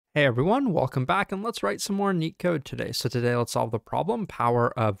Hey everyone, welcome back, and let's write some more neat code today. So today let's solve the problem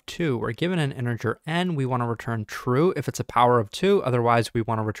power of 2. We're given an integer n, we want to return true if it's a power of 2, otherwise we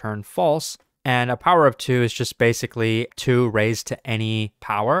want to return false. And a power of 2 is just basically 2 raised to any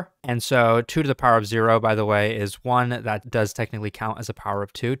power. And so 2 to the power of 0, by the way, is 1. That does technically count as a power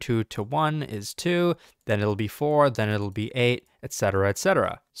of 2. 2 to 1 is 2, then it'll be 4, then it'll be 8, etc.,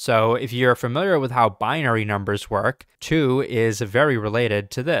 etc. So if you're familiar with how binary numbers work, 2 is very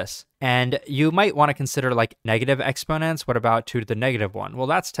related to this. And you might want to consider like negative exponents. What about 2 to the negative 1? Well,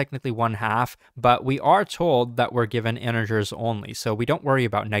 that's technically 1/2, but we are told that we're given integers only, so we don't worry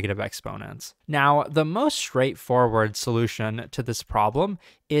about negative exponents. Now, the most straightforward solution to this problem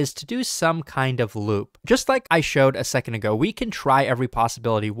is to do some kind of loop. Just like I showed a second ago, we can try every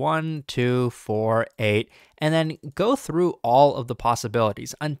possibility 1, 2, 4, 8, and then go through all of the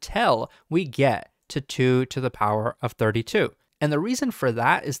possibilities until we get to 2 to the power of 32. And the reason for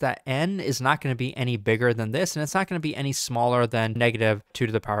that is that n is not going to be any bigger than this, and it's not going to be any smaller than negative 2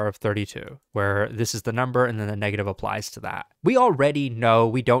 to the power of 32, where this is the number and then the negative applies to that. We already know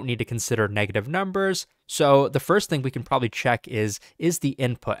we don't need to consider negative numbers, so the first thing we can probably check is the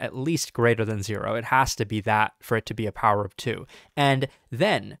input at least greater than 0? It has to be that for it to be a power of 2. And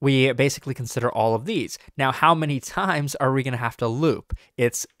then we basically consider all of these. Now, how many times are we going to have to loop?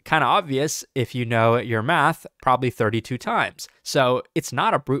 It's kind of obvious if you know your math, probably 32 times. So it's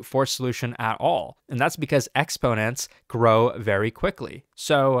not a brute force solution at all. And that's because exponents grow very quickly.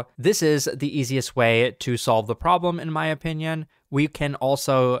 So this is the easiest way to solve the problem, in my opinion. We can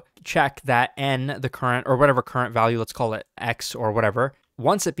also check that n, the current, or whatever current value, let's call it x or whatever,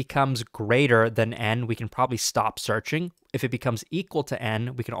 once it becomes greater than n, we can probably stop searching. If it becomes equal to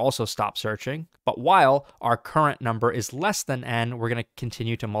n, we can also stop searching. But while our current number is less than n, we're going to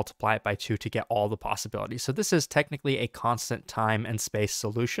continue to multiply it by 2 to get all the possibilities. So this is technically a constant time and space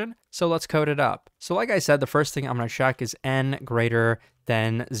solution. So let's code it up. So like I said, the first thing I'm going to check is n greater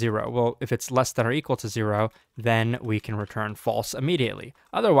than 0. Well, if it's less than or equal to 0, then we can return false immediately.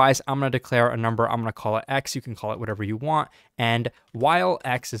 Otherwise, I'm going to declare a number. I'm going to call it x. You can call it whatever you want. And while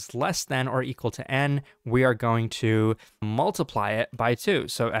x is less than or equal to n, we are going to multiply it by 2.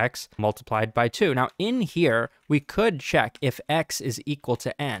 So x multiplied by 2. Now in here, we could check if x is equal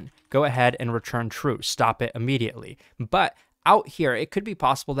to n. Go ahead and return true. Stop it immediately. But out here, it could be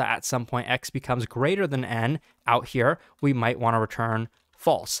possible that at some point x becomes greater than n. Out here, we might want to return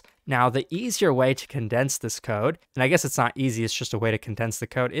false. Now, the easier way to condense this code, and I guess it's not easy, it's just a way to condense the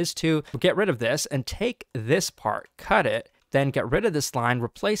code, is to get rid of this and take this part, cut it, then get rid of this line,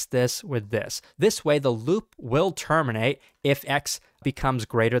 replace this with this. This way, the loop will terminate if x becomes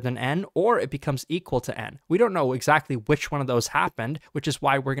greater than n or it becomes equal to n. We don't know exactly which one of those happened, which is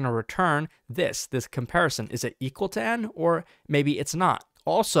why we're going to return this comparison. Is it equal to n or maybe it's not?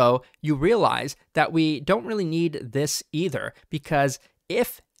 Also, you realize that we don't really need this either, because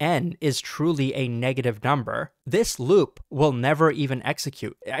if n is truly a negative number, this loop will never even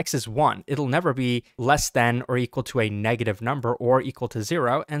execute. X is 1. It'll never be less than or equal to a negative number or equal to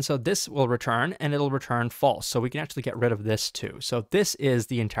 0. And so this will return and it'll return false. So we can actually get rid of this too. So this is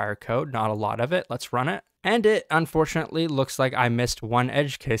the entire code, not a lot of it. Let's run it. And it unfortunately looks like I missed one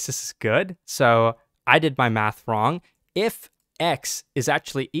edge case. This is good. So I did my math wrong. If x is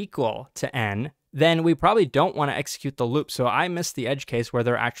actually equal to n, then we probably don't want to execute the loop. So I missed the edge case where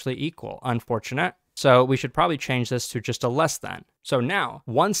they're actually equal. Unfortunate. So we should probably change this to just a less than. So now,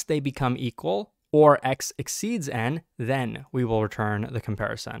 once they become equal or x exceeds n, then we will return the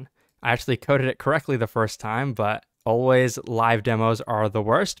comparison. I actually coded it correctly the first time, but always live demos are the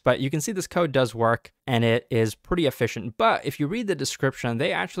worst. But you can see this code does work and it is pretty efficient. But if you read the description,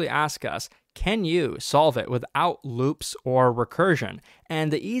 they actually ask us, can you solve it without loops or recursion?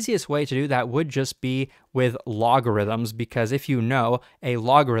 And the easiest way to do that would just be with logarithms, because if you know, a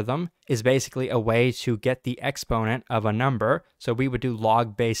logarithm is basically a way to get the exponent of a number. So we would do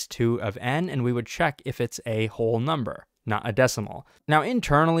log base 2 of n, and we would check if it's a whole number, not a decimal. Now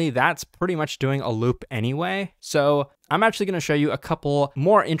internally, that's pretty much doing a loop anyway. So I'm actually going to show you a couple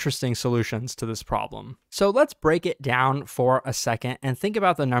more interesting solutions to this problem. So let's break it down for a second and think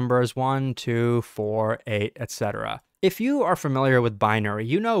about the numbers 1, 2, 4, 8, etc. If you are familiar with binary,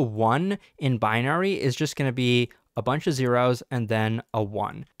 you know 1 in binary is just going to be a bunch of zeros and then a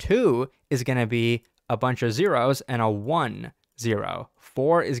 1. 2 is going to be a bunch of zeros and a 1, 0.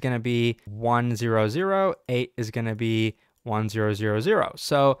 4 is going to be 1, 0, 0. 8 is going to be 1000.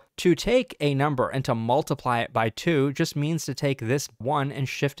 So to take a number and to multiply it by 2 just means to take this 1 and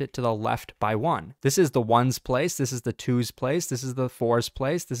shift it to the left by 1. This is the 1's place, this is the 2's place, this is the 4's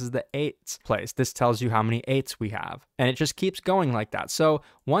place, this is the 8's place. This tells you how many 8's we have. And it just keeps going like that. So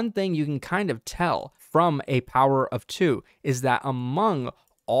one thing you can kind of tell from a power of 2 is that among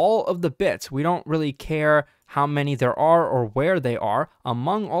all of the bits, we don't really care how many there are or where they are.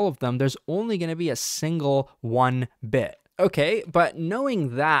 Among all of them, there's only going to be a single 1 bit. Okay, but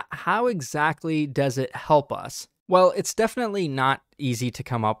knowing that, how exactly does it help us? Well, it's definitely not easy to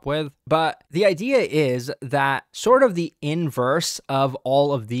come up with, but the idea is that sort of the inverse of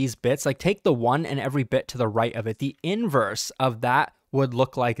all of these bits, like take the 1 and every bit to the right of it, the inverse of that would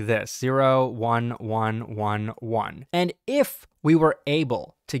look like this: 0, 1, 1, 1, 1. And if we were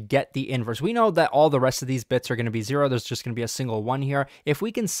able to get the inverse, we know that all the rest of these bits are going to be 0. There's just going to be a single 1 here. If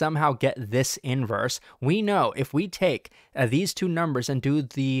we can somehow get this inverse, we know if we take these two numbers and do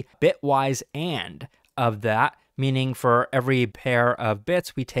the bitwise AND of that, meaning for every pair of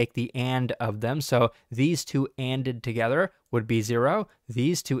bits, we take the AND of them. So these two ANDed together would be 0.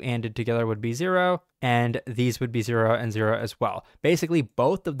 These two ANDed together would be 0. And these would be 0 and 0 as well. Basically,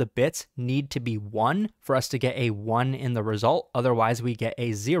 both of the bits need to be 1 for us to get a 1 in the result. Otherwise, we get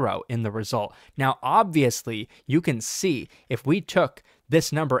a 0 in the result. Now, obviously, you can see if we took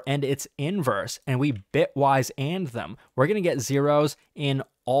this number and its inverse and we bitwise AND them, we're going to get zeros in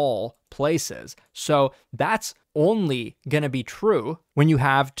all places. So that's only going to be true when you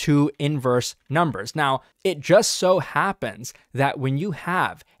have two inverse numbers. Now, it just so happens that when you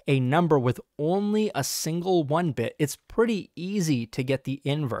have a number with only a single 1 bit, it's pretty easy to get the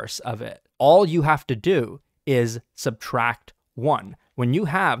inverse of it. All you have to do is subtract 1. When you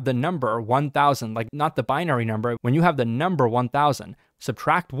have the number 1000, like not the binary number, when you have the number 1000,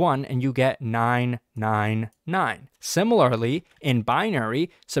 subtract 1 and you get 999. Similarly, in binary,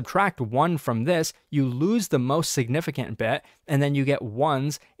 subtract 1 from this, you lose the most significant bit, and then you get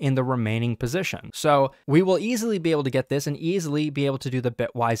 1s in the remaining position. So we will easily be able to get this and easily be able to do the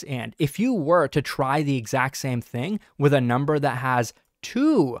bitwise AND. If you were to try the exact same thing with a number that has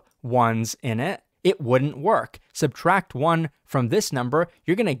 2 1s in it, it wouldn't work. Subtract 1 from this number,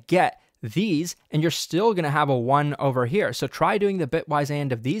 you're going to get these, and you're still going to have a 1 over here. So try doing the bitwise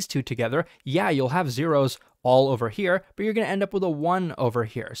AND of these two together. Yeah, you'll have zeros all over here, but you're going to end up with a 1 over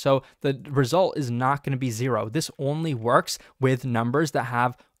here. So the result is not going to be 0. This only works with numbers that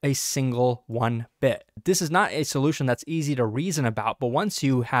have a single 1 bit. This is not a solution that's easy to reason about, but once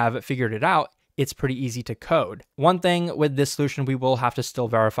you have figured it out, it's pretty easy to code. One thing with this solution, we will have to still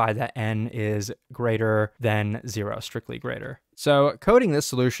verify that n is greater than 0, strictly greater. So coding this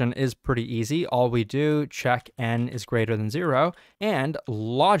solution is pretty easy. All we do, check n is greater than 0, and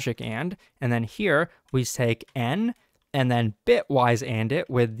logic and then here we take n, and then bitwise AND it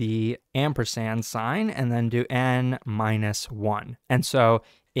with the ampersand sign, and then do n minus 1. And so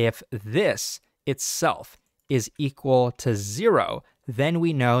if this itself is equal to 0, then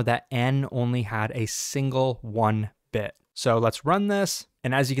we know that n only had a single 1 bit. So let's run this.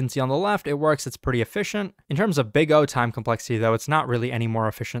 And as you can see on the left, it works. It's pretty efficient. In terms of big O time complexity, though, it's not really any more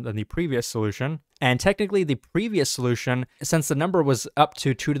efficient than the previous solution. And technically, the previous solution, since the number was up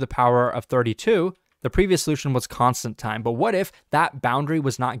to 2 to the power of 32, the previous solution was constant time. But what if that boundary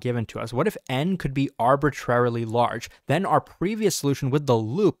was not given to us? What if n could be arbitrarily large? Then our previous solution with the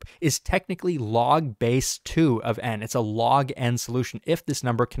loop is technically log base 2 of n. It's a log n solution if this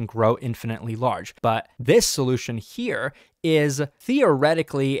number can grow infinitely large. But this solution here is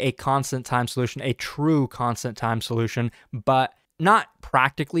theoretically a constant time solution, a true constant time solution, but not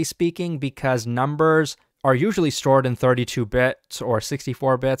practically speaking, because numbers are usually stored in 32 bits or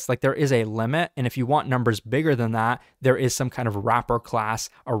 64 bits. Like, there is a limit. And if you want numbers bigger than that, there is some kind of wrapper class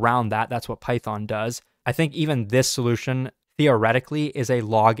around that. That's what Python does. I think even this solution theoretically is a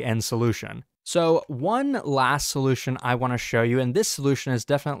log n solution. So one last solution I want to show you, and this solution is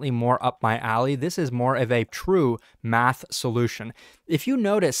definitely more up my alley. This is more of a true math solution. If you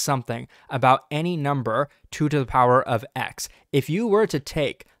notice something about any number 2 to the power of x, if you were to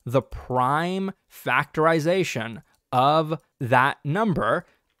take the prime factorization of that number,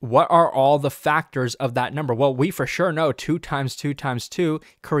 what are all the factors of that number? Well, we for sure know 2 times 2 times 2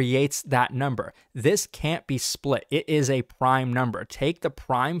 creates that number. This can't be split. It is a prime number. Take the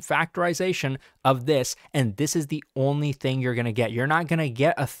prime factorization of this, and this is the only thing you're going to get. You're not going to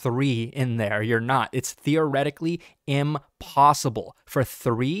get a 3 in there. You're not. It's theoretically impossible for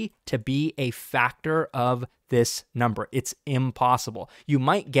 3 to be a factor of this number. It's impossible. You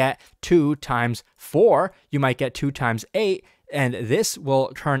might get 2 times 4. You might get 2 times 8. And this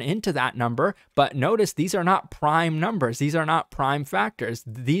will turn into that number, but notice these are not prime numbers. These are not prime factors.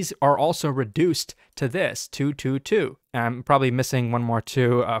 These are also reduced to this, 2, 2, 2. And I'm probably missing one more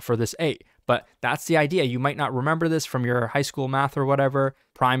 2 for this 8, but that's the idea. You might not remember this from your high school math or whatever.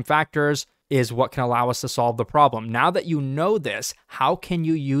 Prime factors is what can allow us to solve the problem. Now that you know this, how can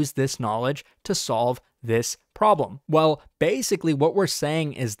you use this knowledge to solve this problem? Well, basically what we're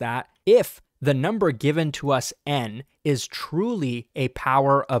saying is that if the number given to us, n, is truly a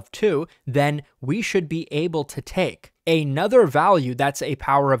power of 2, then we should be able to take another value that's a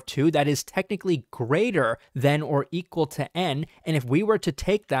power of 2 that is technically greater than or equal to n, and if we were to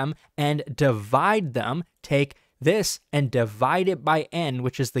take them and divide them, take this and divide it by n,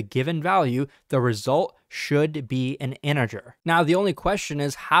 which is the given value, the result should be an integer. Now, the only question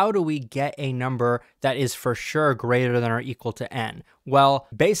is, how do we get a number that is for sure greater than or equal to n? Well,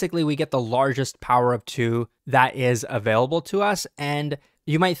 basically, we get the largest power of 2 that is available to us, and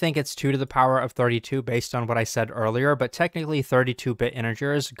you might think it's 2 to the power of 32 based on what I said earlier, but technically 32-bit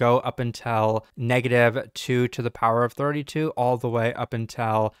integers go up until negative 2 to the power of 32 all the way up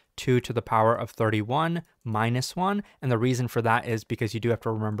until 2 to the power of 31 minus 1. And the reason for that is because you do have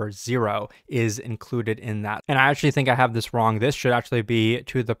to remember 0 is included in that. And I actually think I have this wrong. This should actually be 2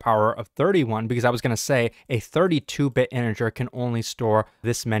 to the power of 31 because I was going to say a 32-bit integer can only store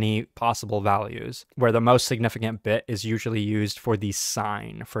this many possible values, where the most significant bit is usually used for the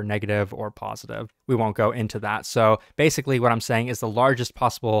sign for negative or positive. We won't go into that. So basically what I'm saying is the largest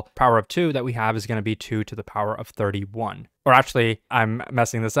possible power of 2 that we have is going to be 2 to the power of 31. Or actually, I'm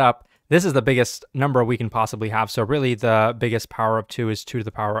messing this up. This is the biggest number we can possibly have. So really the biggest power of 2 is 2 to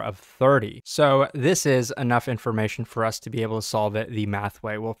the power of 30. So this is enough information for us to be able to solve it the math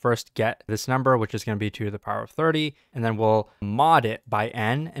way. We'll first get this number, which is going to be 2 to the power of 30, and then we'll mod it by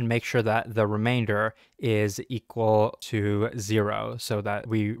n and make sure that the remainder is equal to 0 so that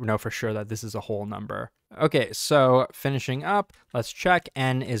we know for sure that this is a whole number. Okay, so finishing up, let's check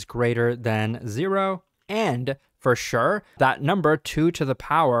n is greater than 0, and for sure, that number 2 to the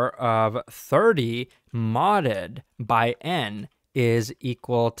power of 30 modded by n is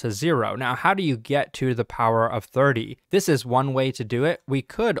equal to 0. Now, how do you get 2 to the power of 30? This is one way to do it. We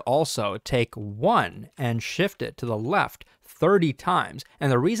could also take 1 and shift it to the left 30 times.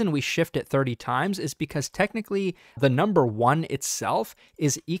 And the reason we shift it 30 times is because technically the number 1 itself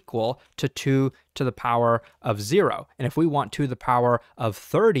is equal to 2 to the power of 0. And if we want 2 to the power of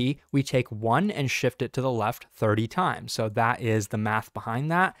 30, we take 1 and shift it to the left 30 times. So that is the math behind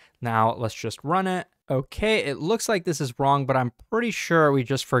that. Now let's just run it. Okay, it looks like this is wrong, but I'm pretty sure we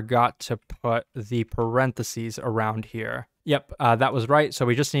just forgot to put the parentheses around here. Yep, that was right. So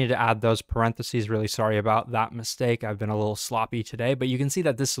we just needed to add those parentheses. Really sorry about that mistake. I've been a little sloppy today, but you can see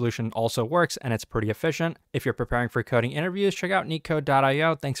that this solution also works and it's pretty efficient. If you're preparing for coding interviews, check out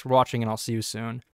Leetcode.io. Thanks for watching and I'll see you soon.